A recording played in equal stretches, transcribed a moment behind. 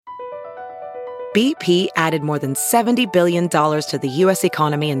BP added more than $70 billion to the U.S.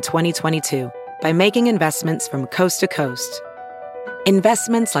 economy in 2022 by making investments from coast to coast.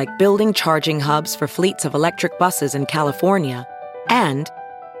 Investments like building charging hubs for fleets of electric buses in California and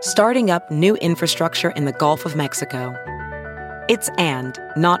starting up new infrastructure in the Gulf of Mexico. It's and,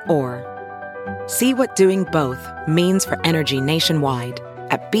 not or. See what doing both means for energy nationwide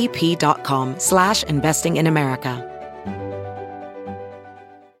at bp.com/investing in America.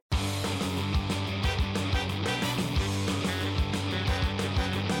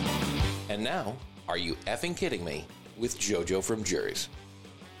 And now, Are You Effing Kidding Me? With JoJo from Juries.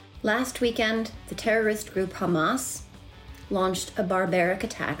 Last weekend, the terrorist group Hamas launched a barbaric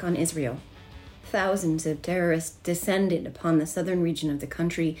attack on Israel. Thousands of terrorists descended upon the southern region of the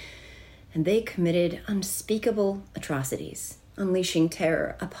country, and they committed unspeakable atrocities, unleashing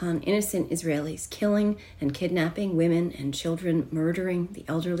terror upon innocent Israelis, killing and kidnapping women and children, murdering the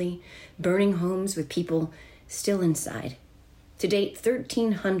elderly, burning homes with people still inside. To date,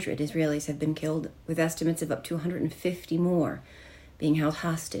 1,300 Israelis have been killed, with estimates of up to 150 more being held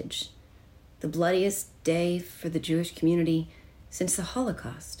hostage. The bloodiest day for the Jewish community since the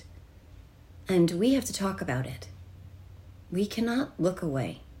Holocaust. And we have to talk about it. We cannot look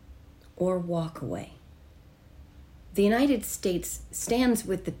away or walk away. The United States stands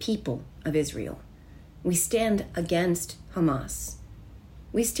with the people of Israel. We stand against Hamas.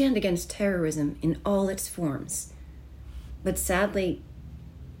 We stand against terrorism in all its forms. But sadly,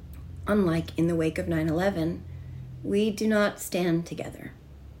 unlike in the wake of 9/11, we do not stand together.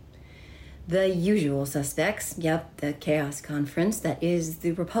 The usual suspects, the chaos conference that is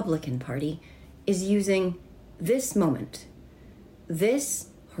the Republican Party, is using this moment, this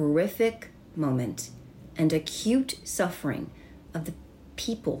horrific moment, and acute suffering of the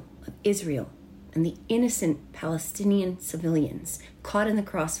people of Israel and the innocent Palestinian civilians caught in the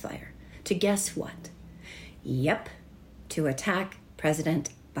crossfire to guess what? To attack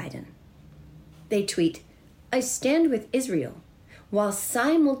President Biden. They tweet, "I stand with Israel," while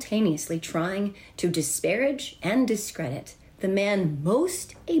simultaneously trying to disparage and discredit the man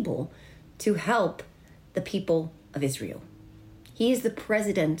most able to help the people of Israel. He is the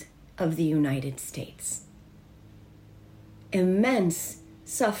President of the United States. Immense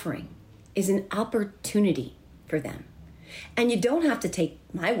suffering is an opportunity for them. And you don't have to take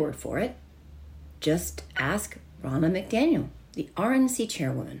my word for it. Just ask Ronna McDaniel, the RNC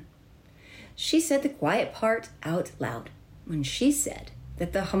chairwoman. She said the quiet part out loud when she said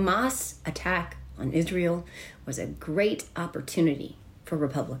that the Hamas attack on Israel was a great opportunity for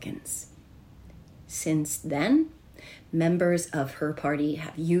Republicans. Since then, members of her party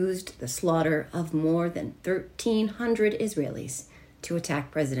have used the slaughter of more than 1,300 Israelis to attack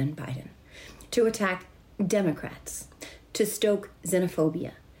President Biden, to attack Democrats, to stoke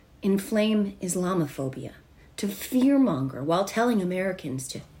xenophobia, inflame Islamophobia, to fearmonger while telling Americans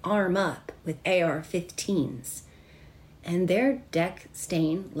to arm up with AR-15s. And their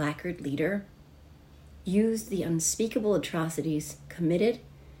deck-stained, lacquered leader used the unspeakable atrocities committed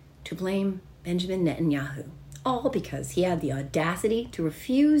to blame Benjamin Netanyahu, all because he had the audacity to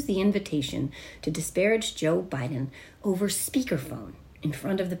refuse the invitation to disparage Joe Biden over speakerphone in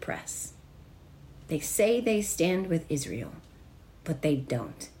front of the press. They say they stand with Israel, but they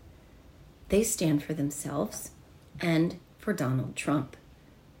don't. They stand for themselves and for Donald Trump.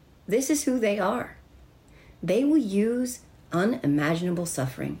 This is who they are. They will use unimaginable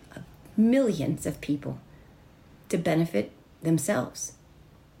suffering of millions of people to benefit themselves.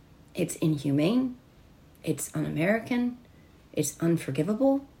 It's inhumane, it's un-American, it's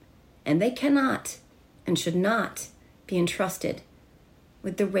unforgivable, and they cannot and should not be entrusted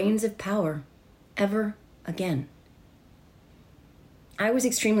with the reins of power ever again. I was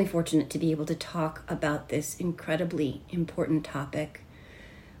extremely fortunate to be able to talk about this incredibly important topic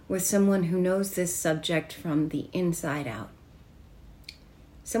with someone who knows this subject from the inside out.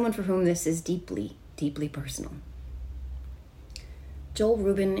 Someone for whom this is deeply, deeply personal. Joel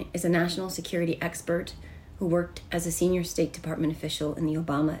Rubin is a national security expert who worked as a senior State Department official in the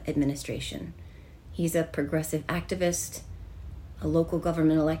Obama administration. He's a progressive activist, a local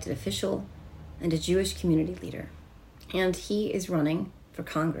government elected official, and a Jewish community leader. And he is running for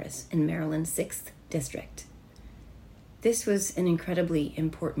Congress in Maryland's 6th District. This was an incredibly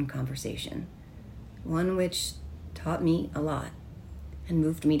important conversation, one which taught me a lot and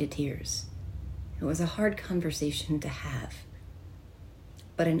moved me to tears. It was a hard conversation to have,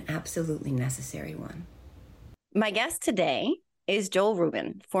 but an absolutely necessary one. My guest today is Joel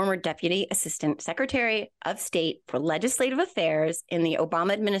Rubin, former Deputy Assistant Secretary of State for Legislative Affairs in the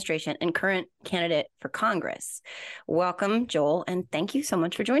Obama administration and current candidate for Congress. Welcome, Joel, and thank you so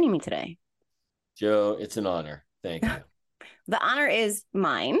much for joining me today. Joe, it's an honor. Thank you. The honor is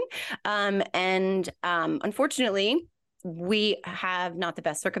mine. Unfortunately, we have not the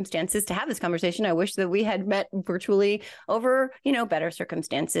best circumstances to have this conversation. I wish that we had met virtually over, better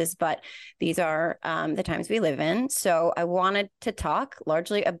circumstances, but these are the times we live in. So I wanted to talk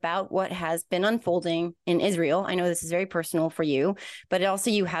largely about what has been unfolding in Israel. I know this is very personal for you, but also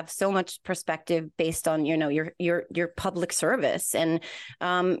you have so much perspective based on, your public service and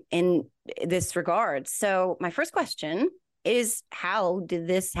in this regard. So my first question is, how did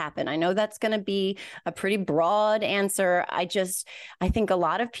this happen? I know that's going to be a pretty broad answer. I think a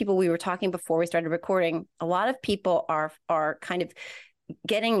lot of people, we were talking before we started recording, a lot of people are kind of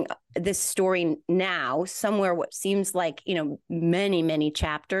getting this story now somewhere what seems like many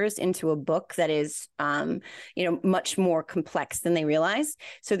chapters into a book that is much more complex than they realize.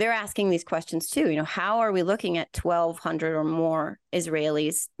 So they're asking these questions too. How are we looking at 1,200 or more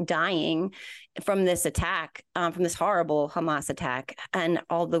Israelis dying from this attack, from this horrible Hamas attack, and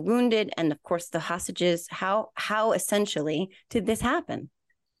all the wounded, and of course the hostages? How essentially did this happen?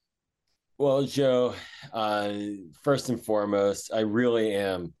 Well, Joe, first and foremost, I really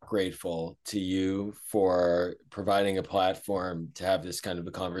am grateful to you for providing a platform to have this kind of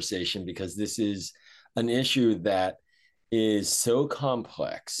a conversation, because this is an issue that is so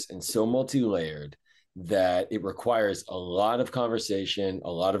complex and so multi-layered that it requires a lot of conversation,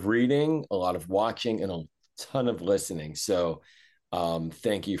 a lot of reading, a lot of watching, and a ton of listening. So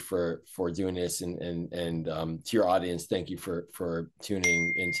thank you for doing this, and to your audience, thank you for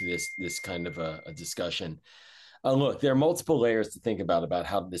tuning into this kind of a discussion. Look, there are multiple layers to think about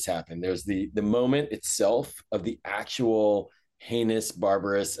how this happened. There's the moment itself of the actual heinous,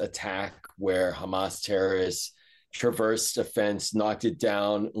 barbarous attack where Hamas terrorists traversed a fence, knocked it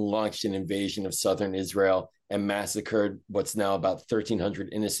down, launched an invasion of southern Israel, and massacred what's now about 1,300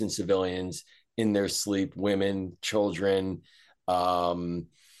 innocent civilians in their sleep, women, children,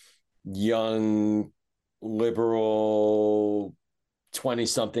 young liberal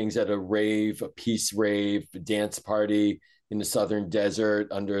 20-somethings at a rave, a peace rave, a dance party in the southern desert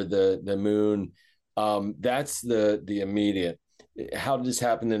under the moon. That's the immediate. How did this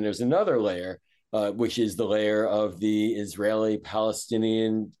happen? Then there's another layer, which is the layer of the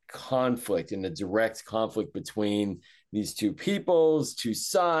Israeli-Palestinian conflict, and the direct conflict between these two peoples, two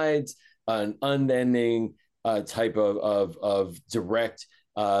sides, an unending type of direct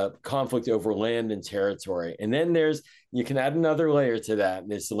conflict over land and territory. And then you can add another layer to that,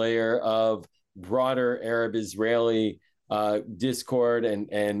 this layer of broader Arab-Israeli discord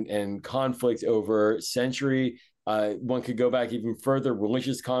and conflict over century. One could go back even further,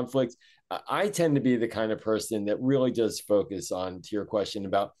 religious conflict. I tend to be the kind of person that really does focus on, to your question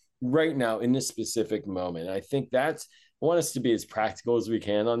about right now in this specific moment. I think I want us to be as practical as we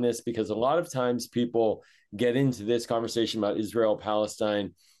can on this, because a lot of times people get into this conversation about Israel,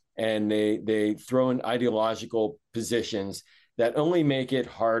 Palestine, and they throw in ideological positions that only make it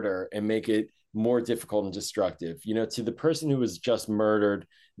harder and make it more difficult and destructive. To the person who was just murdered,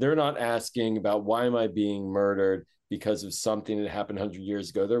 they're not asking about, why am I being murdered because of something that happened 100 years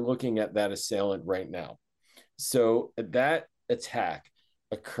ago. They're looking at that assailant right now. So that attack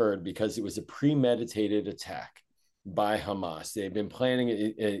occurred because it was a premeditated attack by Hamas. They've been planning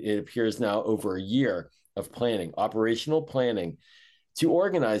it. It appears now over a year of planning, operational planning, to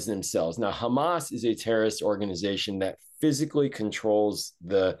organize themselves. Now, Hamas is a terrorist organization that physically controls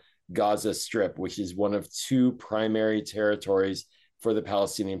the Gaza Strip, which is one of two primary territories for the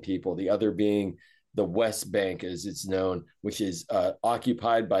Palestinian people, the other being the West Bank, as it's known, which is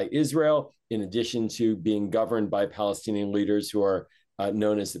occupied by Israel, in addition to being governed by Palestinian leaders who are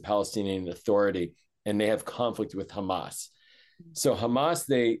known as the Palestinian Authority, and they have conflict with Hamas. So Hamas,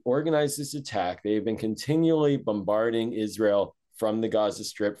 they organized this attack. They've been continually bombarding Israel from the Gaza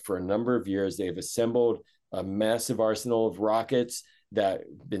Strip for a number of years. They've assembled a massive arsenal of rockets that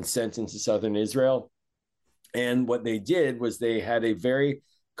have been sent into southern Israel. And what they did was they had a very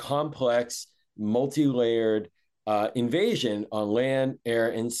complex, multi-layered invasion on land, air,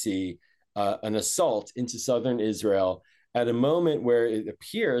 and sea, an assault into southern Israel at a moment where it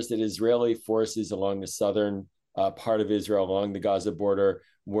appears that Israeli forces along the southern part of Israel, along the Gaza border,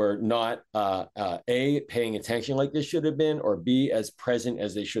 were not A, paying attention like they should have been, or B, as present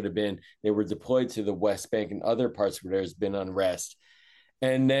as they should have been. They were deployed to the West Bank and other parts where there's been unrest.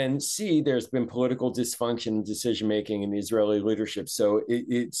 And then C, there's been political dysfunction and decision-making in the Israeli leadership. So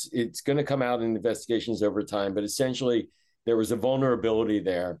it's going to come out in investigations over time, but essentially there was a vulnerability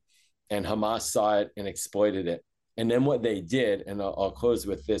there, and Hamas saw it and exploited it. And then what they did, and I'll close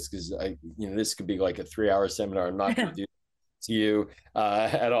with this, because this could be like a 3-hour seminar. I'm not going to do. to you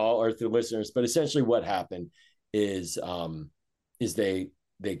at all or to the listeners, but essentially what happened is they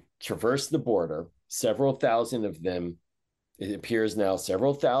traversed the border. Several thousand of them, it appears now,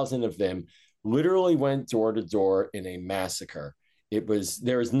 several thousand of them literally went door to door in a massacre.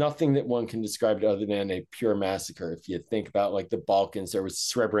 There is nothing that one can describe it other than a pure massacre. If you think about like the Balkans, there was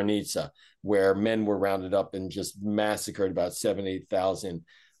Srebrenica, where men were rounded up and just massacred, about 7,000-8,000.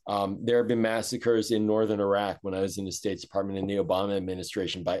 There have been massacres in northern Iraq when I was in the State Department in the Obama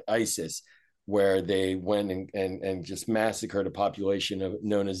administration by ISIS, where they went and just massacred a population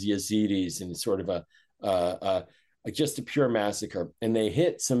known as Yazidis, and sort of just a pure massacre. And they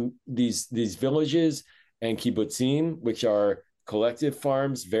hit these villages and kibbutzim, which are collective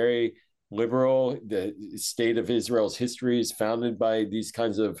farms, very liberal. The state of Israel's history is founded by these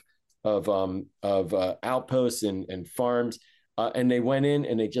kinds of outposts and farms. And they went in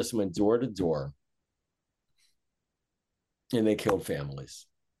and they just went door to door, and they killed families,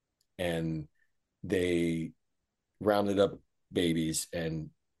 and they rounded up babies and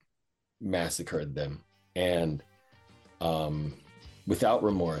massacred them, and without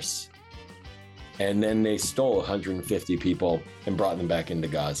remorse. And then they stole 150 people and brought them back into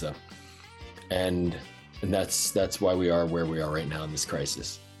Gaza. And that's why we are where we are right now in this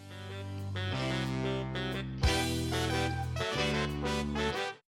crisis.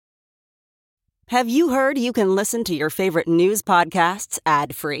 Have you heard you can listen to your favorite news podcasts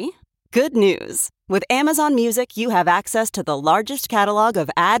ad-free? Good news. With Amazon Music, you have access to the largest catalog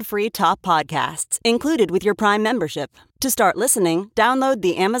of ad-free top podcasts included with your Prime membership. To start listening, download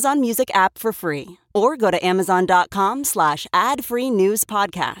the Amazon Music app for free or go to amazon.com/ad-free news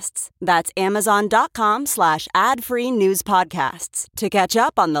podcasts. That's amazon.com/ad-free news podcasts to catch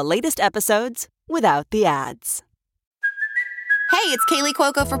up on the latest episodes without the ads. Hey, it's Kaylee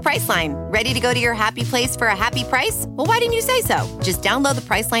Cuoco for Priceline. Ready to go to your happy place for a happy price? Well, why didn't you say so? Just download the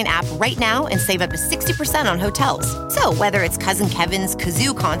Priceline app right now and save up to 60% on hotels. So whether it's Cousin Kevin's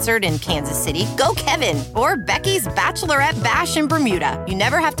Kazoo Concert in Kansas City, go Kevin, or Becky's Bachelorette Bash in Bermuda, you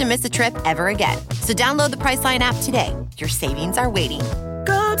never have to miss a trip ever again. So download the Priceline app today. Your savings are waiting.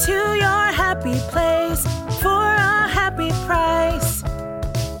 Go to your happy place for a happy price.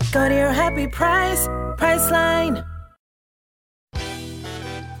 Go to your happy price, Priceline.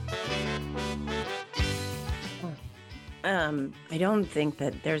 I don't think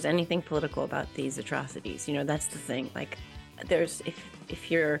that there's anything political about these atrocities. You know, that's the thing. Like, if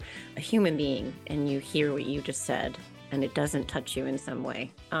you're a human being and you hear what you just said and it doesn't touch you in some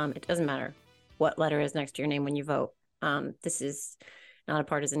way, it doesn't matter what letter is next to your name when you vote. This is not a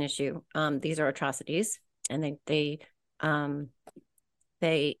partisan issue. These are atrocities, and they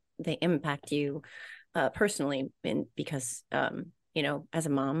impact you personally, because you know, as a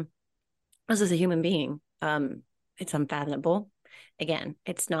mom, as a human being, it's unfathomable. Again,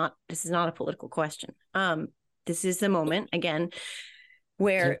 this is not a political question. This is the moment, again,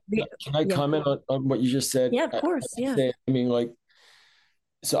 where... Can I comment on what you just said? Yeah, of course. I mean, like,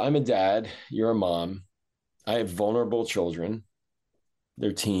 so I'm a dad, you're a mom. I have vulnerable children.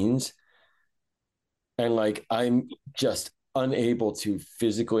 They're teens. And like, I'm just unable to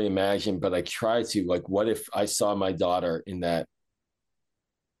physically imagine, but I try to, like, what if I saw my daughter in that?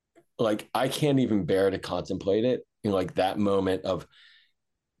 Like, I can't even bear to contemplate it in like that moment of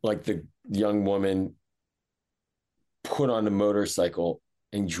like the young woman put on a motorcycle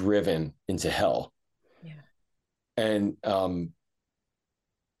and driven into hell. Yeah. And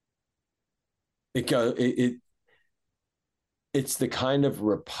it's the kind of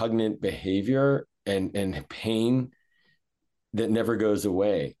repugnant behavior and pain that never goes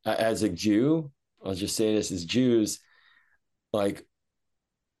away. As a Jew, I'll just say this, as Jews, like,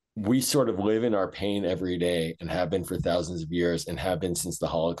 we sort of live in our pain every day and have been for thousands of years and have been since the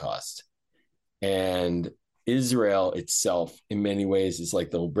Holocaust. And Israel itself, in many ways, is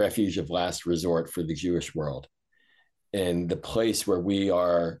like the refuge of last resort for the Jewish world and the place where we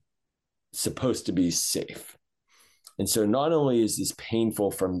are supposed to be safe. And so not only is this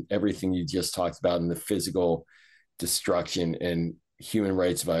painful from everything you just talked about in the physical destruction and human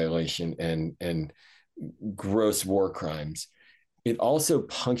rights violation and gross war crimes, it also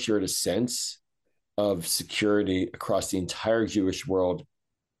punctured a sense of security across the entire Jewish world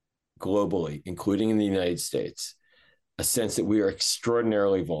globally, including in the United States, a sense that we are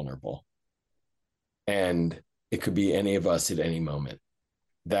extraordinarily vulnerable and it could be any of us at any moment.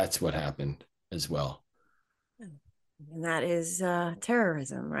 That's what happened as well. And that is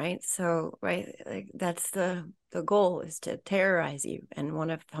terrorism, right? So, right, like, that's the goal, is to terrorize you. And one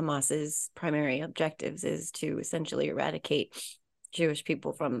of Hamas's primary objectives is to essentially eradicate Jewish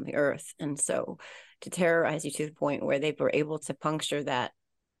people from the earth. And so, terrorize you to the point where they were able to puncture that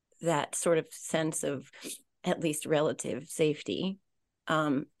sort of sense of at least relative safety.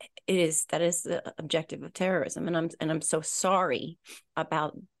 That is the objective of terrorism, and I'm so sorry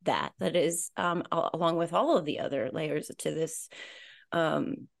about that. That is, along with all of the other layers to this,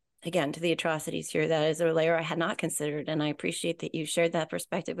 again, to the atrocities here. That is a layer I had not considered, and I appreciate that you shared that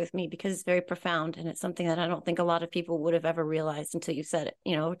perspective with me, because it's very profound, and it's something that I don't think a lot of people would have ever realized until you said it.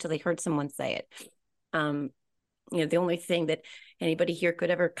 Until they heard someone say it. The only thing that anybody here could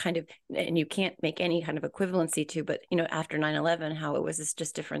ever kind of, and you can't make any kind of equivalency to, but, after 9/11, how it was this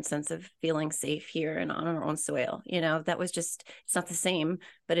just different sense of feeling safe here and on our own soil, that was just, it's not the same,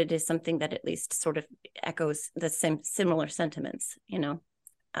 but it is something that at least sort of echoes the same similar sentiments,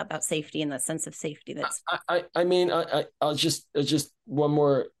 about safety and that sense of safety. That's, I'll just one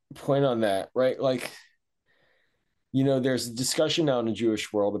more point on that, right? Like, there's a discussion now in the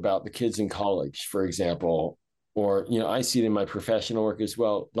Jewish world about the kids in college, for example, or, I see it in my professional work as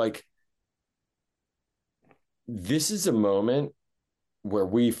well. Like, this is a moment where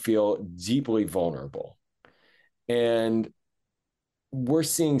we feel deeply vulnerable. And we're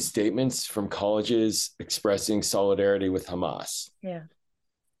seeing statements from colleges expressing solidarity with Hamas. Yeah.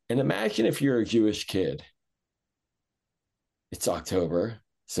 And imagine if you're a Jewish kid. It's October,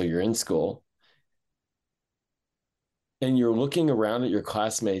 so you're in school. And you're looking around at your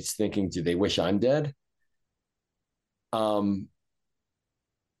classmates thinking, do they wish I'm dead?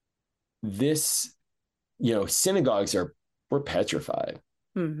 Synagogues were petrified.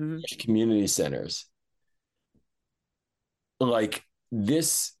 mm-hmm. Community centers. Like,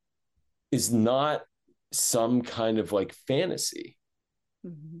 this is not some kind of like fantasy.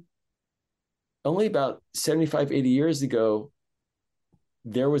 Mm-hmm. Only about 75, 80 years ago,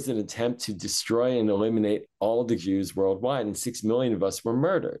 there was an attempt to destroy and eliminate all the Jews worldwide, and 6 million of us were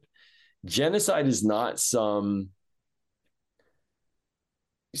murdered. Genocide is not some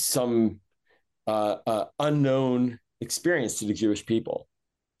unknown experience to the Jewish people.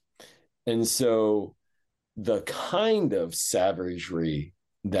 And so the kind of savagery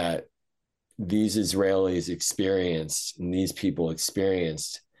that these Israelis experienced and these people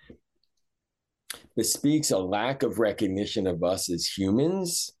experienced bespeaks a lack of recognition of us as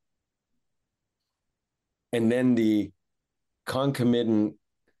humans, and then the concomitant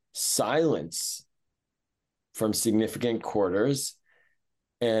silence from significant quarters.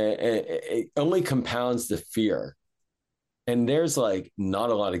 It only compounds the fear. And there's like not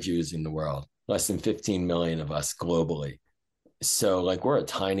a lot of Jews in the world, less than 15 million of us globally. So like, we're a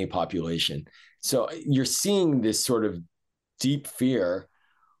tiny population. So you're seeing this sort of deep fear,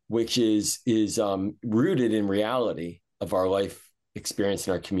 which is rooted in reality of our life experience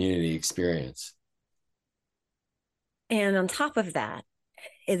and our community experience. And on top of that,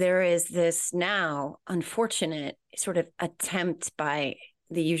 there is this now unfortunate sort of attempt by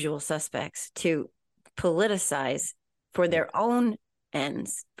the usual suspects to politicize for their own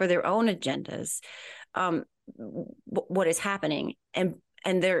ends, for their own agendas, what is happening. And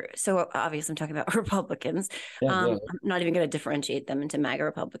they're so obvious. I'm talking about Republicans. I'm not even going to differentiate them into MAGA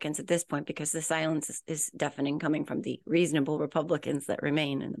Republicans at this point, because the silence is deafening coming from the reasonable Republicans that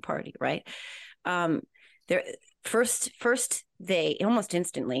remain in the party, right? First, they almost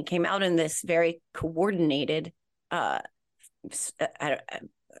instantly came out in this very coordinated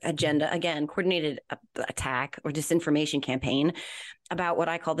agenda, again, coordinated attack or disinformation campaign about what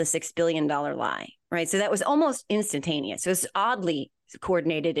I call the $6 billion lie, right? So that was almost instantaneous. So it's oddly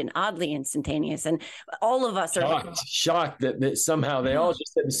coordinated and oddly instantaneous. And all of us are shocked that somehow they all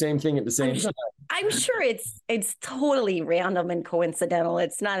just said the same thing at the same time. I'm sure it's totally random and coincidental.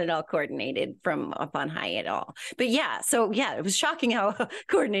 It's not at all coordinated from up on high at all. But it was shocking how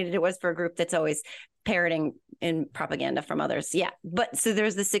coordinated it was for a group that's always parroting in propaganda from others. Yeah. But so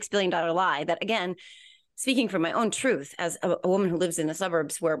there's the $6 billion lie that, again, speaking from my own truth as a woman who lives in the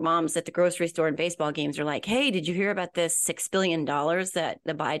suburbs, where moms at the grocery store and baseball games are like, hey, did you hear about this $6 billion that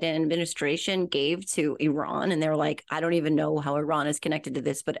the Biden administration gave to Iran? And they're like, I don't even know how Iran is connected to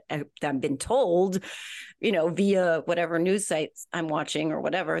this, but I've been told, via whatever news sites I'm watching or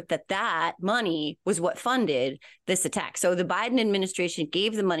whatever, that money was what funded this attack. So the Biden administration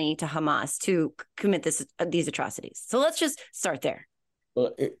gave the money to Hamas to commit these atrocities. So let's just start there.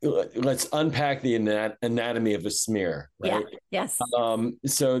 Let's unpack the anatomy of a smear, right? Yeah. Yes.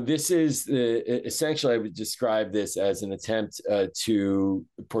 So this is essentially, I would describe this as an attempt to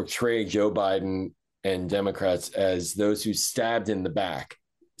portray Joe Biden and Democrats as those who stabbed in the back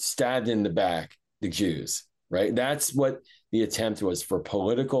the Jews, right? That's what the attempt was, for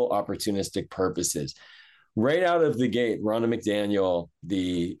political opportunistic purposes. Right out of the gate, Ronna McDaniel,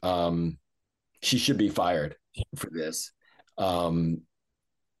 the She should be fired for this.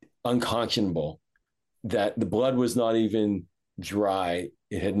 Unconscionable that the blood was not even dry.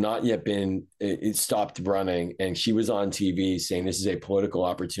 It had not yet been, it stopped running. And she was on TV saying this is a political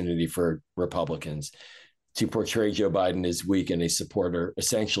opportunity for Republicans to portray Joe Biden as weak and a supporter,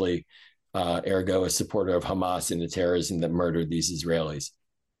 essentially, ergo, a supporter of Hamas and the terrorism that murdered these Israelis.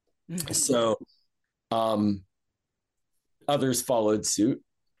 Mm-hmm. So others followed suit.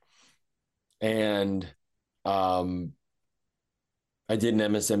 And I did an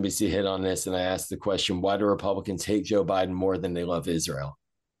MSNBC hit on this, and I asked the question, why do Republicans hate Joe Biden more than they love Israel?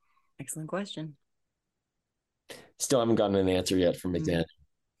 Excellent question. Still haven't gotten an answer yet from McDaniel.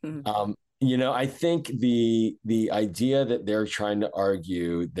 Mm-hmm. I think the idea that they're trying to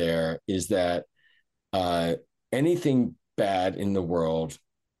argue there is that anything bad in the world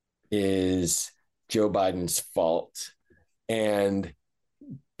is Joe Biden's fault. And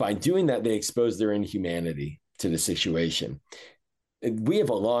by doing that, they expose their inhumanity to the situation. We have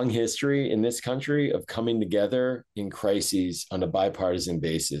a long history in this country of coming together in crises on a bipartisan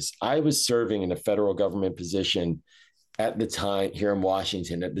basis. I was serving in a federal government position at the time here in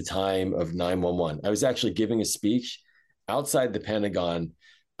Washington at the time of 9/11. I was actually giving a speech outside the Pentagon.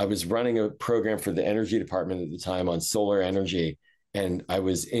 I was running a program for the energy department at the time on solar energy. And I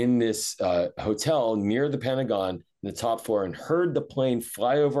was in this hotel near the Pentagon, in the top floor, and heard the plane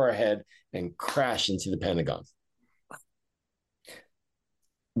fly over our head and crash into the Pentagon.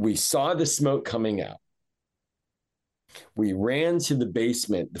 We saw the smoke coming out. We ran to the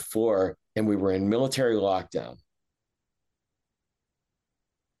basement, the floor, and we were in military lockdown.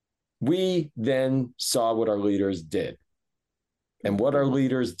 We then saw what our leaders did. And what our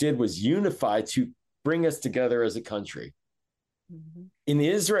leaders did was unify to bring us together as a country. Mm-hmm. In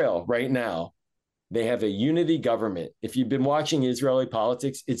Israel right now, they have a unity government. If you've been watching Israeli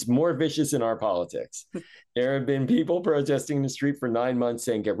politics, it's more vicious than our politics. There have been people protesting in the street for 9 months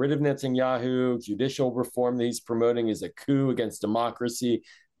saying, get rid of Netanyahu, judicial reform that he's promoting is a coup against democracy,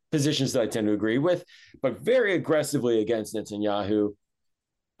 positions that I tend to agree with, but very aggressively against Netanyahu.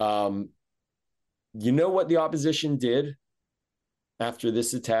 You know what the opposition did after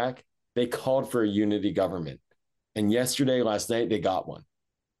this attack? They called for a unity government. And last night, they got one.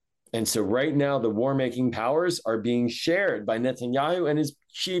 And so right now, the war-making powers are being shared by Netanyahu and his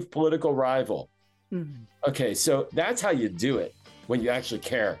chief political rival. Mm-hmm. Okay, so that's how you do it when you actually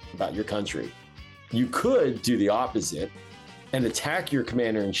care about your country. You could do the opposite and attack your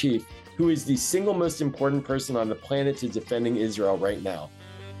commander-in-chief, who is the single most important person on the planet to defending Israel right now.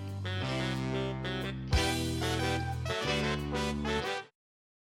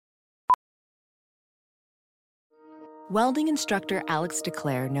 Welding instructor Alex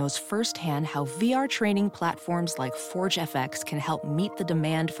DeClaire knows firsthand how VR training platforms like ForgeFX can help meet the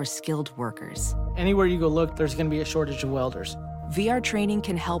demand for skilled workers. Anywhere you go look, there's going to be a shortage of welders. VR training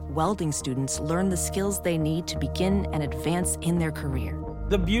can help welding students learn the skills they need to begin and advance in their career.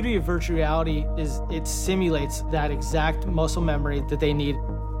 The beauty of virtual reality is it simulates that exact muscle memory that they need.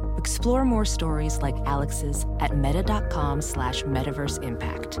 Explore more stories like Alex's at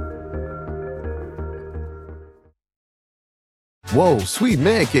meta.com/metaverseimpact. Whoa, sweet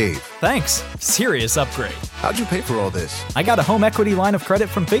man cave. Thanks. Serious upgrade. How'd you pay for all this? I got a home equity line of credit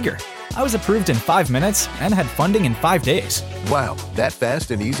from Figure. I was approved in 5 minutes and had funding in 5 days. Wow, that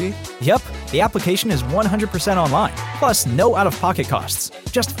fast and easy? Yep. The application is 100% online, plus no out-of-pocket costs.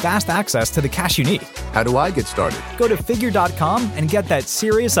 Just fast access to the cash you need. How do I get started? Go to Figure.com and get that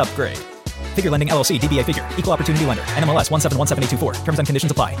serious upgrade. Figure Lending LLC, DBA Figure, Equal Opportunity Lender, NMLS 1717824. Terms and conditions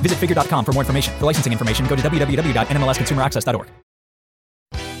apply. Visit Figure.com for more information. For licensing information, go to www.nmlsconsumeraccess.org.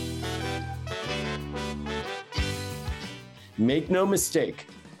 Make no mistake,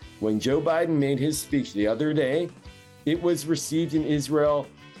 when Joe Biden made his speech the other day, it was received in Israel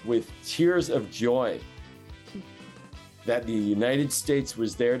with tears of joy that the United States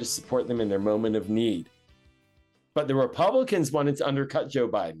was there to support them in their moment of need. But the Republicans wanted to undercut Joe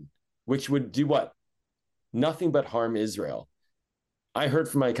Biden, which would do what? Nothing but harm Israel. I heard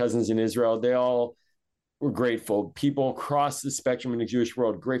from my cousins in Israel, they all were grateful. People across the spectrum in the Jewish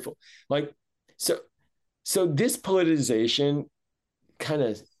world, grateful. So this politicization kind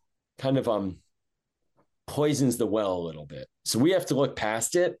of poisons the well a little bit. So we have to look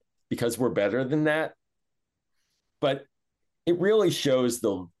past it because we're better than that. But it really shows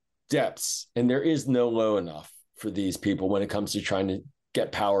the depths, and there is no low enough for these people when it comes to trying to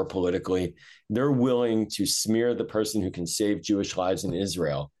get power politically. They're willing to smear the person who can save Jewish lives in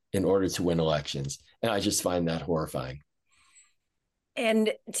Israel in order to win elections. And I just find that horrifying.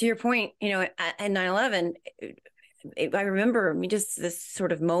 And to your point, at 9/11, I remember just this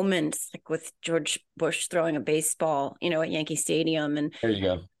sort of moments like with George Bush throwing a baseball, at Yankee Stadium, and there you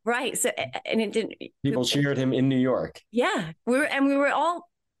go. Right. So, and it didn't. People cheered him in New York. Yeah, we were all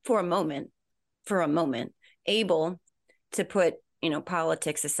for a moment, able to put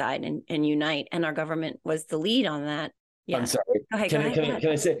politics aside and unite, and our government was the lead on that. Yeah. I'm sorry. Go ahead, can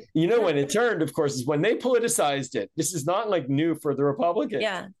I say, when it turned, of course, is when they politicized it. This is not like new for the Republicans.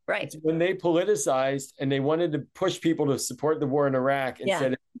 Yeah, right. It's when they politicized and they wanted to push people to support the war in Iraq and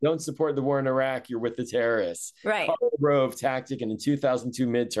said, if you don't support the war in Iraq, you're with the terrorists. Right. Karl Rove tactic in the 2002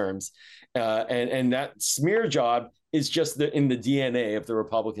 midterms. And that smear job is just in the DNA of the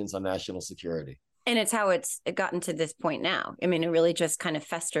Republicans on national security. And it's how it's gotten to this point now. I mean, it really just kind of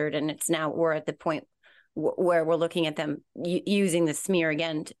festered, and we're at the point where we're looking at them using the smear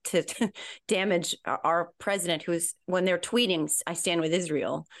again to damage our president, who's, when they're tweeting, I stand with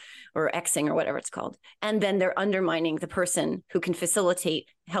Israel, or Xing, or whatever it's called, and then they're undermining the person who can facilitate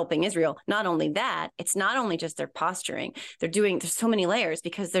helping Israel. Not only that, it's not only just their posturing. There's so many layers,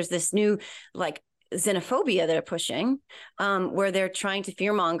 because there's this new xenophobia that they're pushing, where they're trying to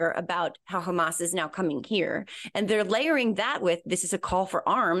fearmonger about how Hamas is now coming here. And they're layering that with, this is a call for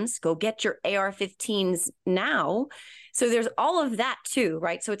arms. Go get your AR-15s now. So there's all of that too,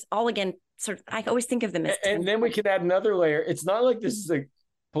 right? So it's all, again, sort of, I always think of them as... And then we can add another layer. It's not like this is a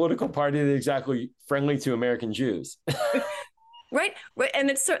political party that's exactly friendly to American Jews. Right. And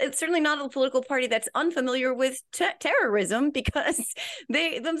it's certainly not a political party that's unfamiliar with terrorism, because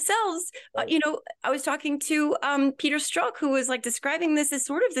they themselves, I was talking to Peter Strzok, who was describing this as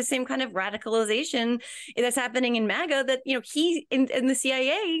sort of the same kind of radicalization that's happening in MAGA, that, he in the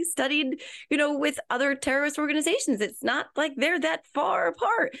CIA studied, with other terrorist organizations. It's not like they're that far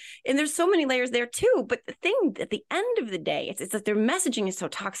apart. And there's so many layers there too. But the thing at the end of the day, it's that their messaging is so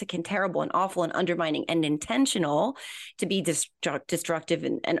toxic and terrible and awful and undermining and intentional to be destructive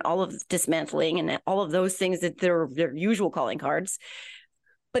and all of dismantling and all of those things that they're their usual calling cards.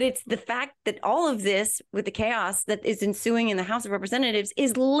 But it's the fact that all of this, with the chaos that is ensuing in the House of Representatives,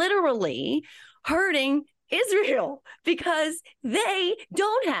 is literally hurting Israel, because they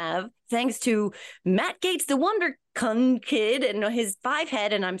don't have, thanks to Matt Gaetz, the Wonder Kid, and his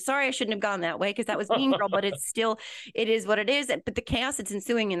 5-head, and I'm sorry I shouldn't have gone that way, because that was Mean Girl, but it is what it is. But the chaos that's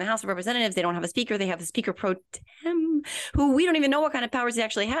ensuing in the House of Representatives, they don't have a speaker. They have a speaker pro tem, who we don't even know what kind of powers he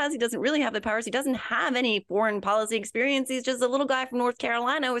actually has. He doesn't really have the powers. He doesn't have any foreign policy experience. He's just a little guy from North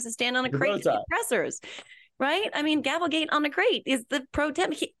Carolina who has to stand on a crate to pressers. Right? I mean, Gavelgate on a crate is the pro tem.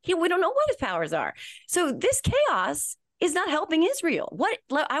 We don't know what his powers are. So this chaos is not helping Israel.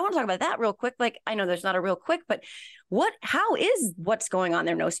 I want to talk about that real quick. I know there's not a real quick, but how is what's going on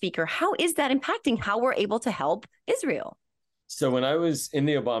there, no speaker? How is that impacting how we're able to help Israel? So when I was in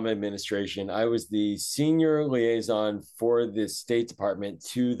the Obama administration, I was the senior liaison for the State Department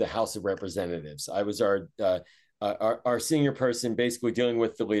to the House of Representatives. I was our senior person, basically dealing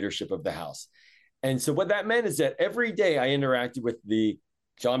with the leadership of the House. And so what that meant is that every day I interacted with the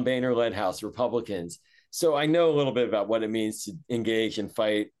John Boehner-led House Republicans. So I know a little bit about what it means to engage and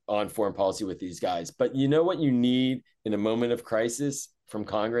fight on foreign policy with these guys. But you know what you need in a moment of crisis from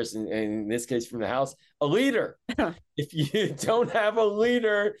Congress, and in this case from the House? A leader. If you don't have a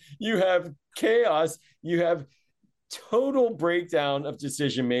leader, you have chaos. You have total breakdown of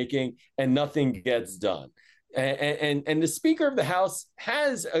decision-making, and nothing gets done. And the Speaker of the House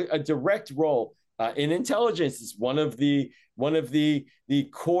has a direct role in intelligence. Is one of the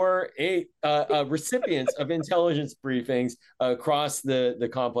core 8 recipients of intelligence briefings across the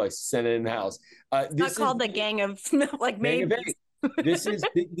complex, Senate and House. Not called the gang of maybe. These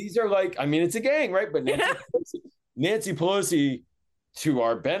are it's a gang, right? But Nancy Pelosi, to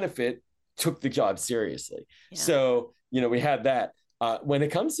our benefit, took the job seriously. Yeah. So we had that. When it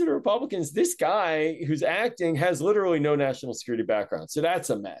comes to the Republicans, this guy who's acting has literally no national security background. So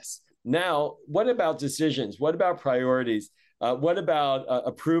that's a mess. Now, what about decisions? What about priorities? What about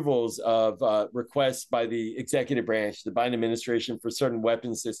approvals of requests by the executive branch, the Biden administration, for certain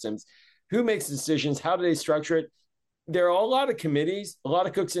weapon systems? Who makes decisions? How do they structure it? There are a lot of committees, a lot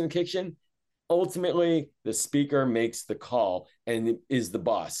of cooks in the kitchen. Ultimately, the speaker makes the call and is the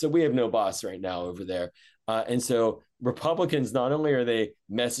boss. So we have no boss right now over there. And so Republicans, not only are they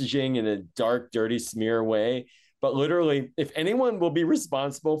messaging in a dark, dirty smear way, but literally, if anyone will be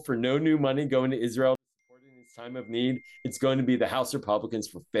responsible for no new money going to Israel in this time of need, it's going to be the House Republicans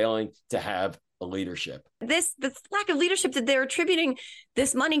for failing to have a leadership. This lack of leadership that they're attributing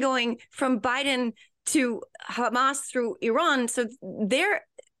this money going from Biden to Hamas through Iran. So they're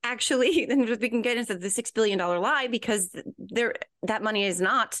actually, and we can get into the $6 billion lie, because that money is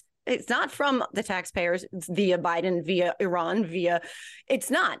not It's not from the taxpayers via Biden, via Iran, it's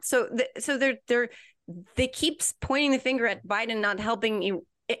not. So they keep pointing the finger at Biden not helping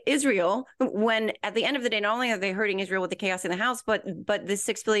Israel, when at the end of the day, not only are they hurting Israel with the chaos in the house, but this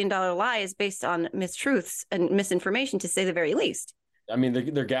 $6 billion lie is based on mistruths and misinformation, to say the very least. I mean,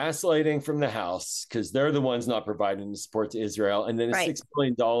 they're gaslighting from the House because they're the ones not providing the support to Israel. And then a $6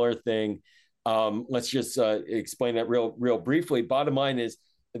 billion thing. Let's just explain that real briefly. Bottom line is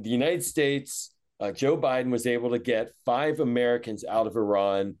the United States, Joe Biden was able to get 5 Americans out of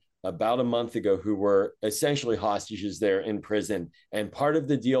Iran about a month ago who were essentially hostages there in prison. And part of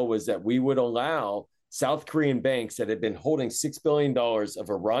the deal was that we would allow South Korean banks that had been holding $6 billion of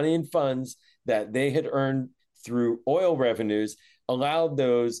Iranian funds that they had earned through oil revenues, allowed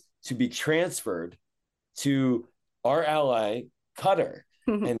those to be transferred to our ally, Qatar.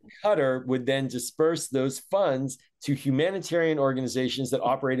 And Qatar would then disperse those funds to humanitarian organizations that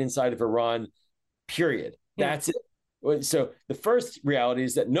operate inside of Iran, period. That's it. So the first reality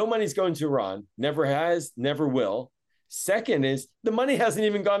is that no money's going to Iran, never has, never will. Second is the money hasn't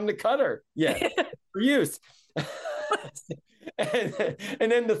even gone to Qatar yet for use. and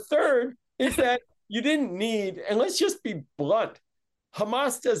then the third is that you didn't need, and let's just be blunt,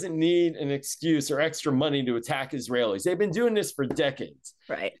 Hamas doesn't need an excuse or extra money to attack Israelis. They've been doing this for decades.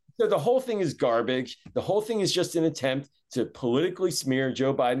 Right. So the whole thing is garbage. The whole thing is just an attempt to politically smear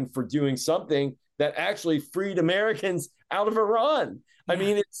Joe Biden for doing something that actually freed Americans out of Iran. Yeah. I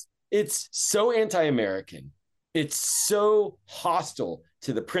mean, it's so anti-American. It's so hostile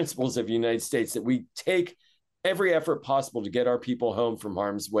to the principles of the United States that we take every effort possible to get our people home from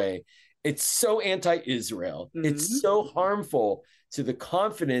harm's way. It's so anti-Israel. Mm-hmm. It's so harmful to the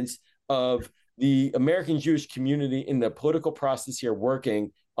confidence of the American Jewish community in the political process here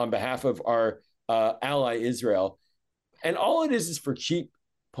working on behalf of our ally Israel. And all it is for cheap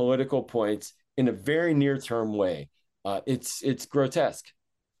political points in a very near-term way. It's grotesque.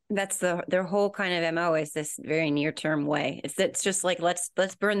 That's their whole kind of MO, is this very near-term way. It's just like, let's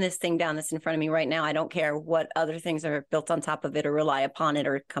burn this thing down that's in front of me right now. I don't care what other things are built on top of it or rely upon it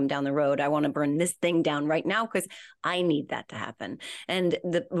or come down the road. I want to burn this thing down right now because I need that to happen. And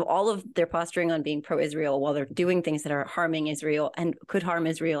all of their posturing on being pro-Israel while they're doing things that are harming Israel and could harm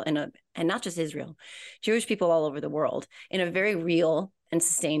Israel and not just Israel, Jewish people all over the world in a very real and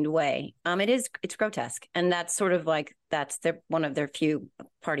sustained way. It's grotesque. And that's sort of like, that's one of their few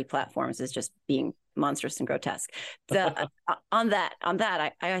party platforms, is just being monstrous and grotesque. On that,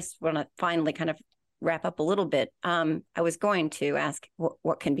 I just want to finally kind of wrap up a little bit. I was going to ask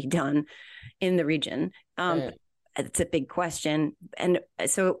what can be done in the region. It's a big question. And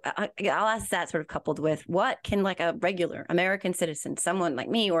so I'll ask that, sort of coupled with, what can like a regular American citizen, someone like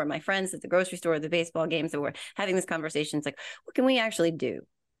me or my friends at the grocery store, the baseball games that we're having this conversation, it's like, what can we actually do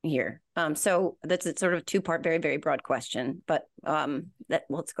here? So that's a sort of two-part, very, very broad question, but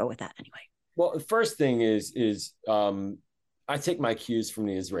let's go with that anyway. Well, the first thing is I take my cues from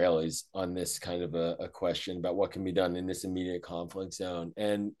the Israelis on this kind of a question about what can be done in this immediate conflict zone.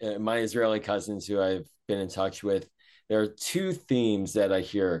 And my Israeli cousins who I've been in touch with, there are two themes that I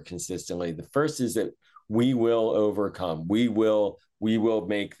hear consistently. The first is that we will overcome. We will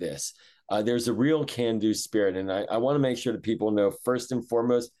make this. There's a real can-do spirit. And I want to make sure that people know, first and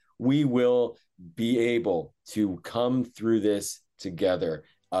foremost, we will be able to come through this together.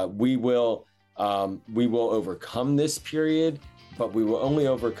 We will overcome this period, but we will only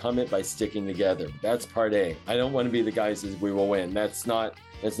overcome it by sticking together. That's part A. I don't want to be the guy who says we will win. That's not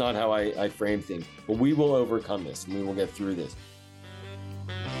how I frame things. But we will overcome this, and we will get through this.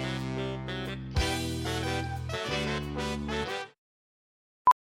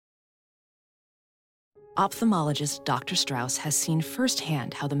 Ophthalmologist Dr. Strauss has seen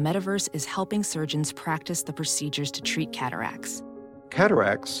firsthand how the metaverse is helping surgeons practice the procedures to treat cataracts.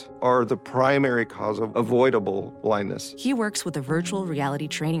 Cataracts are the primary cause of avoidable blindness. He works with a virtual reality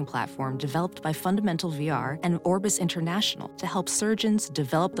training platform developed by Fundamental VR and Orbis International to help surgeons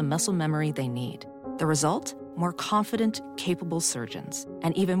develop the muscle memory they need. The result? More confident, capable surgeons.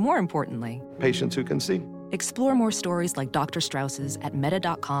 And even more importantly, patients who can see. Explore more stories like Dr. Strauss's at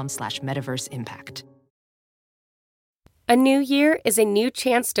meta.com/metaverseimpact. A new year is a new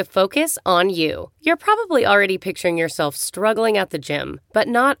chance to focus on you. You're probably already picturing yourself struggling at the gym, but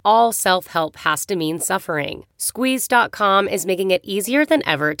not all self-help has to mean suffering. Squeeze.com is making it easier than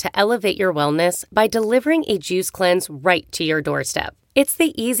ever to elevate your wellness by delivering a juice cleanse right to your doorstep. It's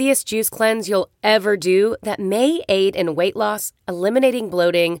the easiest juice cleanse you'll ever do that may aid in weight loss, eliminating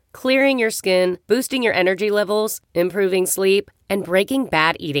bloating, clearing your skin, boosting your energy levels, improving sleep, and breaking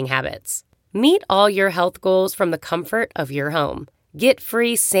bad eating habits. Meet all your health goals from the comfort of your home. Get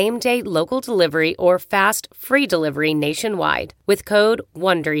free same-day local delivery or fast free delivery nationwide with code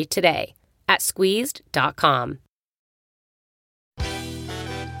WONDERY today at squeezed.com.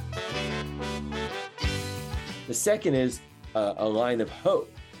 The second is a line of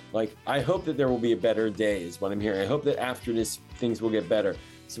hope. Like, I hope that there will be a better day is what I'm hearing. I hope that after this, things will get better.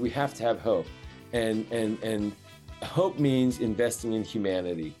 So we have to have hope. And hope means investing in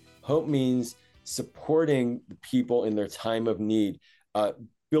humanity. Hope means supporting the people in their time of need,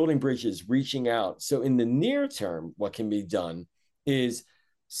 building bridges, reaching out. So in the near term, what can be done is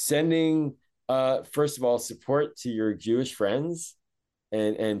sending, first of all, support to your Jewish friends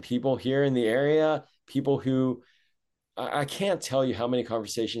and people here in the area, people who, I can't tell you how many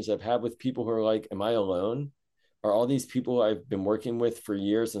conversations I've had with people who are like, am I alone? Are all these people I've been working with for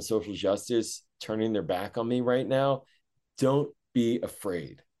years on social justice turning their back on me right now? Don't be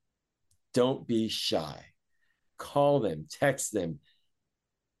afraid. Don't be shy. Call them, text them.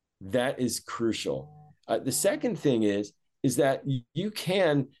 That is crucial. The second thing is that you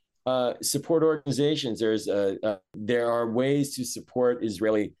can support organizations. There are ways to support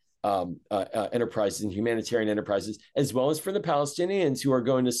Israeli enterprises and humanitarian enterprises, as well as for the Palestinians who are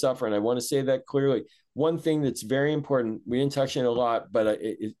going to suffer. And I want to say that clearly. One thing that's very important, we didn't touch on it a lot, but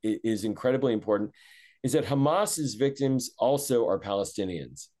it is incredibly important, is that Hamas's victims also are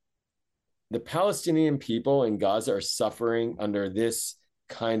Palestinians. The Palestinian people in Gaza are suffering under this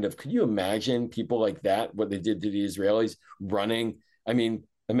kind of, could you imagine people like that, what they did to the Israelis running? I mean,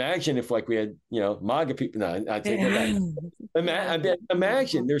 imagine if like we had, MAGA people. No, I take that back.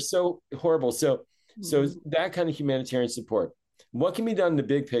 Imagine, they're so horrible. So that kind of humanitarian support. What can be done in the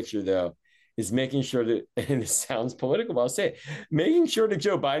big picture, though, is making sure that, and it sounds political, but I'll say it, making sure that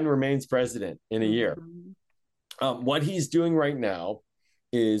Joe Biden remains president in a year. What he's doing right now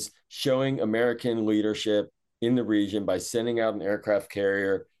is showing American leadership in the region by sending out an aircraft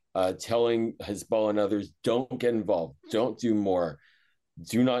carrier, telling Hezbollah and others, don't get involved, don't do more,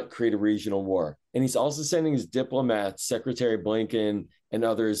 do not create a regional war. And he's also sending his diplomats, Secretary Blinken and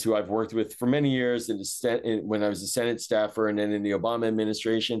others who I've worked with for many years when I was a Senate staffer and then in the Obama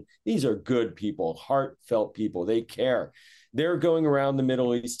administration. These are good people, heartfelt people. They care. They're going around the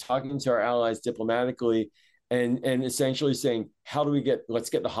Middle East, talking to our allies diplomatically and essentially saying, let's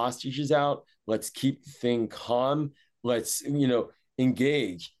get the hostages out. Let's keep the thing calm. Let's,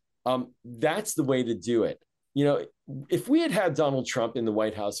 engage. That's the way to do it. If we had Donald Trump in the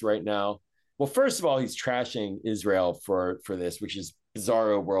White House right now, well, first of all, he's trashing Israel for this, which is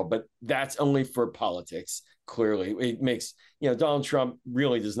bizarro world, but that's only for politics. Clearly, it makes, Donald Trump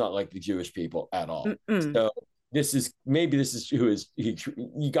really does not like the Jewish people at all. So you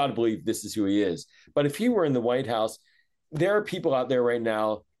got to believe this is who he is. But if he were in the White House, there are people out there right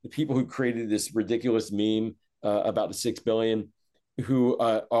now, the people who created this ridiculous meme about the 6 billion, who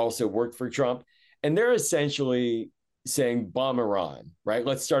also worked for Trump. And they're essentially saying, bomb Iran, right?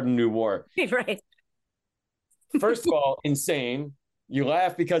 Let's start a new war. Right. First of all, insane. You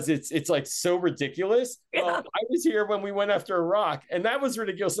laugh because it's like so ridiculous. Yeah. I was here when we went after Iraq, and that was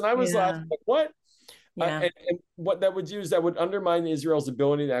ridiculous. And I was laughing, like, what? Yeah. And what that would do is that would undermine Israel's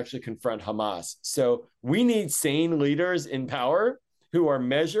ability to actually confront Hamas. So we need sane leaders in power who are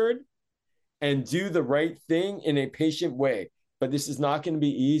measured and do the right thing in a patient way. But this is not going to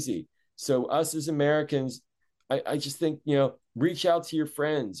be easy. So us as Americans, I just think, reach out to your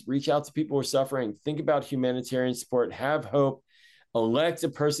friends, reach out to people who are suffering, think about humanitarian support, have hope, elect a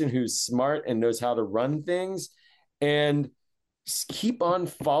person who's smart and knows how to run things, and keep on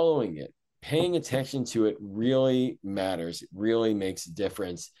following it. Paying attention to it really matters. It really makes a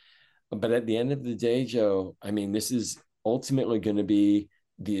difference. But at the end of the day, Joe, I mean, this is ultimately going to be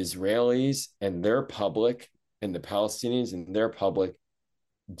the Israelis and their public and the Palestinians and their public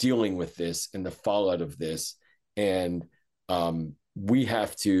dealing with this and the fallout of this. And we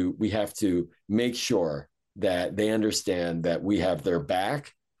have to make sure that they understand that we have their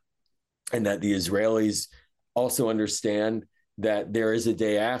back, and that the Israelis also understand that there is a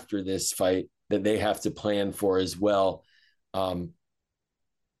day after this fight that they have to plan for as well.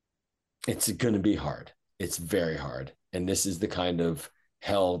 It's going to be hard. It's very hard. And this is the kind of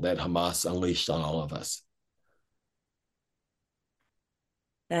hell that Hamas unleashed on all of us.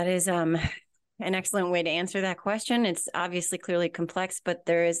 That is an excellent way to answer that question. It's obviously clearly complex, but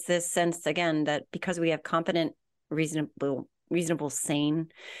there is this sense, again, that because we have competent, reasonable, sane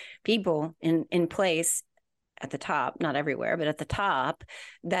people in place at the top, not everywhere, but at the top,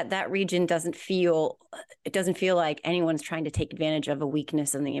 that region doesn't feel like anyone's trying to take advantage of a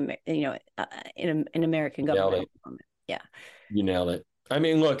weakness in the in American government. Yeah, you nailed it. I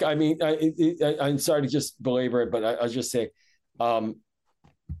mean, look, I'm sorry to just belabor it, but I'll just say,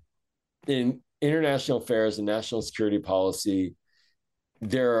 In international affairs and national security policy,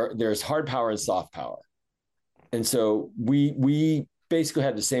 there's hard power and soft power. And so we basically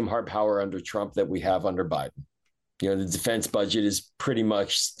had the same hard power under Trump that we have under Biden. The defense budget is pretty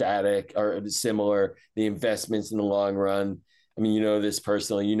much static or similar. The investments in the long run. I mean, this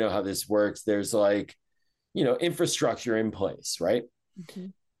personally, how this works. There's infrastructure in place, right? Mm-hmm.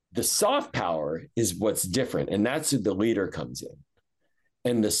 The soft power is what's different. And that's who the leader comes in.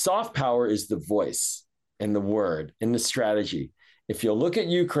 And the soft power is the voice and the word and the strategy. If you look at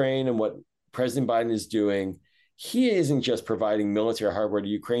Ukraine and what President Biden is doing, he isn't just providing military hardware to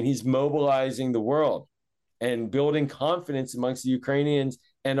Ukraine. He's mobilizing the world and building confidence amongst the Ukrainians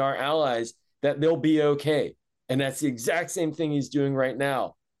and our allies that they'll be okay. And that's the exact same thing he's doing right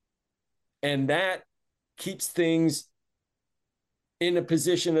now. And that keeps things in a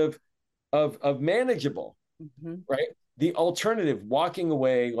position of manageable, mm-hmm. right? The alternative, walking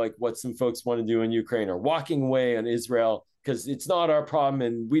away like what some folks want to do in Ukraine, or walking away on Israel because it's not our problem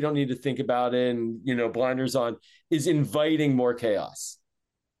and we don't need to think about it and, blinders on, is inviting more chaos.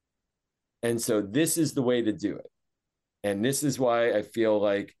 And so this is the way to do it. And this is why I feel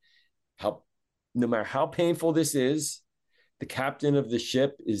like no matter how painful this is, the captain of the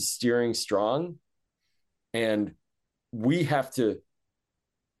ship is steering strong. And we have to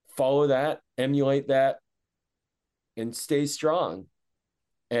follow that, emulate that, and stay strong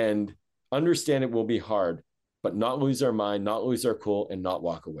and understand it will be hard, but not lose our mind, not lose our cool, and not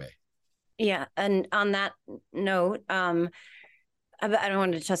walk away. Yeah. And on that note, I don't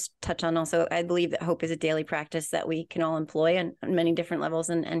want to just touch on also, I believe that hope is a daily practice that we can all employ on many different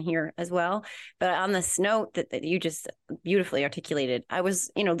levels and here as well. But on this note that you just beautifully articulated, I was,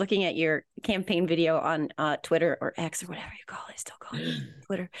 looking at your campaign video on Twitter or X or whatever you call it, still call it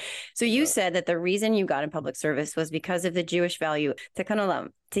Twitter. So you said that the reason you got in public service was because of the Jewish value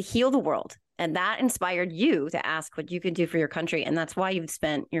to heal the world. And that inspired you to ask what you could do for your country. And that's why you've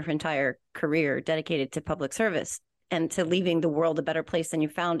spent your entire career dedicated to public service and to leaving the world a better place than you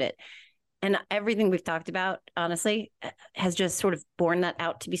found it. And everything we've talked about, honestly, has just sort of borne that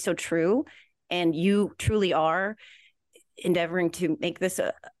out to be so true. And you truly are endeavoring to make this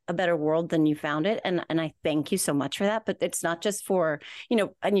a better world than you found it. And I thank you so much for that. But it's not just for,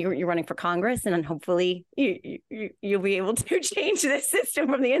 and you're running for Congress, and then hopefully you'll be able to change this system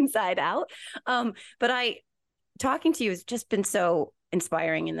from the inside out. But talking to you has just been so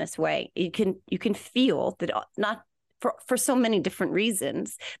inspiring in this way. You can feel that, not for so many different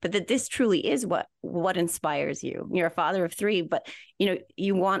reasons, but that this truly is what inspires you. You're a father of 3, but you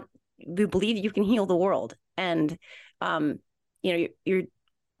believe you can heal the world, and you're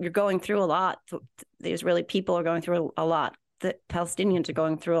going through a lot. The Israeli people are going through a lot. The Palestinians are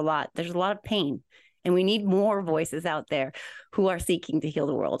going through a lot. There's a lot of pain, and we need more voices out there who are seeking to heal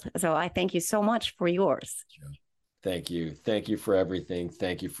the world. So I thank you so much for yours. Thank you. Thank you for everything.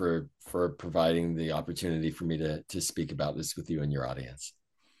 Thank you for providing the opportunity for me to speak about this with you and your audience.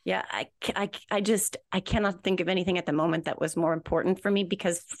 Yeah, I cannot think of anything at the moment that was more important for me,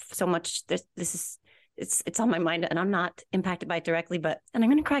 because so much it's on my mind, and I'm not impacted by it directly, and I'm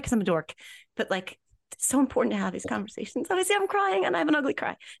going to cry because I'm a dork, but it's so important to have these conversations. Obviously I'm crying and I have an ugly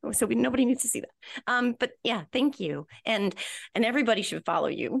cry, so nobody needs to see that. But yeah, thank you. And everybody should follow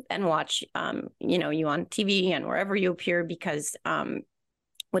you and watch, you on TV and wherever you appear, because,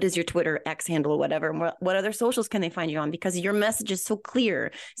 what is your Twitter, X handle, or whatever? And what other socials can they find you on? Because your message is so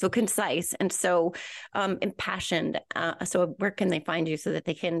clear, so concise, and so impassioned. So where can they find you so that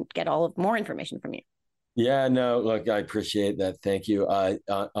they can get more information from you? Yeah, no, look, I appreciate that. Thank you.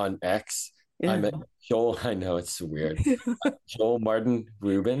 On X, yeah. I'm at Joel. I know it's weird. Joel Martin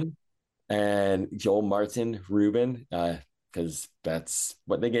Rubin, and Joel Martin Rubin, because that's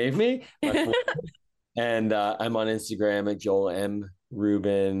what they gave me. And I'm on Instagram at Joel M.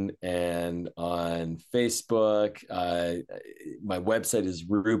 Rubin, and on Facebook. My website is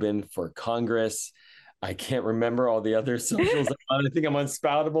Rubin for Congress. I can't remember all the other socials. I think I'm on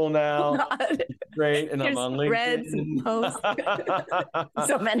Spoutable now. Great. And I'm on LinkedIn.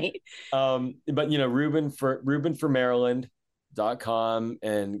 So many. But Rubin for Maryland.com,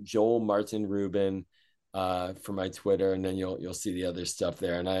 and Joel Martin Rubin for my Twitter, and then you'll see the other stuff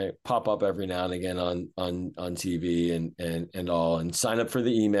there. And I pop up every now and again on TV and all. And sign up for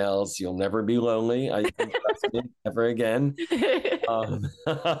the emails. You'll never be lonely. I think that's me ever again. But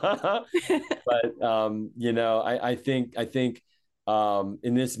I think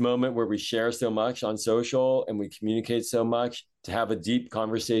in this moment where we share so much on social and we communicate so much, to have a deep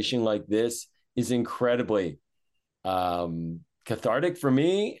conversation like this is incredibly cathartic for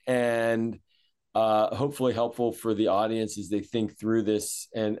me, and hopefully helpful for the audience as they think through this.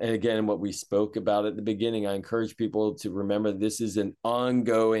 And again, what we spoke about at the beginning, I encourage people to remember this is an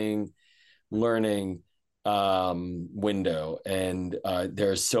ongoing learning window. And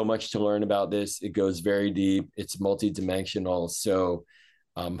there's so much to learn about this. It goes very deep. It's multidimensional. So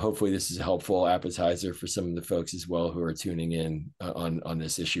hopefully this is a helpful appetizer for some of the folks as well who are tuning in on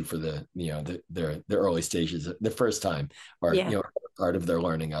this issue for the early stages, the first time, or part of their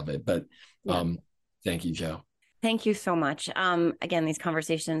learning of it. But thank you, Jo. Thank you so much. Again, these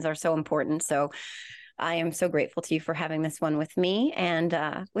conversations are so important. So I am so grateful to you for having this one with me.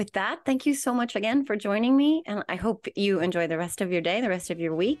 And with that, thank you so much again for joining me. And I hope you enjoy the rest of your day, the rest of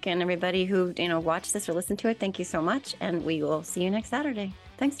your week. And everybody who, watched this or listened to it, thank you so much. And we will see you next Saturday.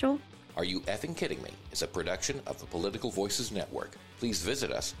 Thanks, Joel. Are You Effing Kidding Me? Is a production of the Political Voices Network. Please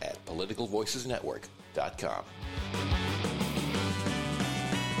visit us at politicalvoicesnetwork.com.